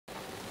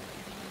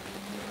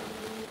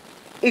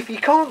If you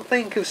can't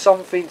think of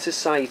something to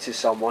say to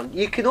someone,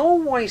 you can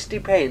always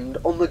depend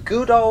on the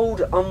good old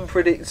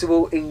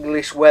unpredictable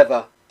English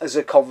weather as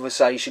a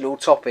conversational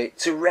topic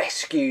to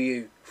rescue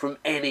you from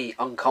any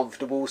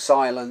uncomfortable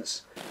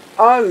silence.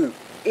 Oh,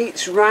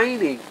 it's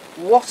raining.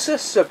 What a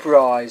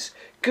surprise.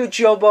 Good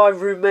job I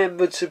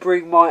remembered to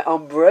bring my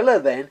umbrella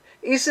then,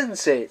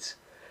 isn't it?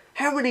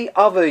 How many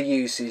other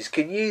uses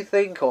can you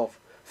think of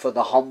for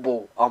the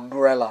humble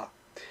umbrella?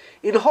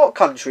 In hot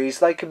countries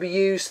they can be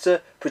used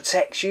to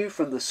protect you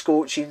from the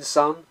scorching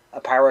sun, a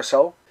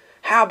parasol.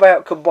 How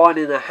about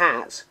combining a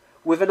hat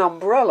with an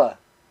umbrella?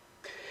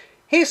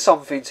 Here's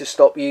something to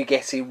stop you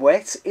getting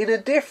wet in a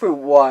different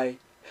way.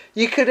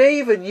 You could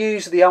even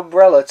use the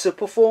umbrella to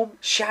perform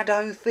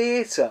shadow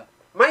theatre.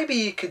 Maybe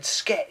you could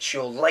sketch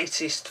your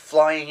latest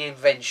flying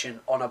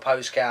invention on a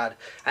postcard,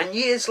 and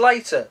years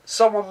later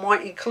someone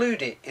might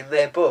include it in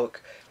their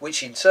book,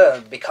 which in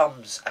turn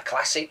becomes a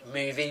classic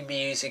movie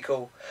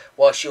musical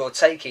whilst you're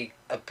taking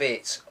a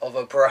bit of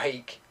a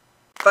break.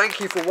 Thank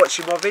you for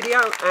watching my video,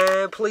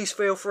 and please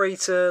feel free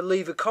to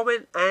leave a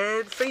comment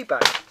and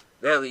feedback.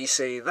 Now that you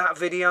see that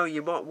video,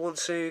 you might want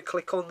to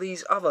click on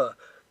these other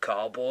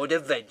cardboard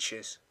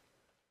adventures.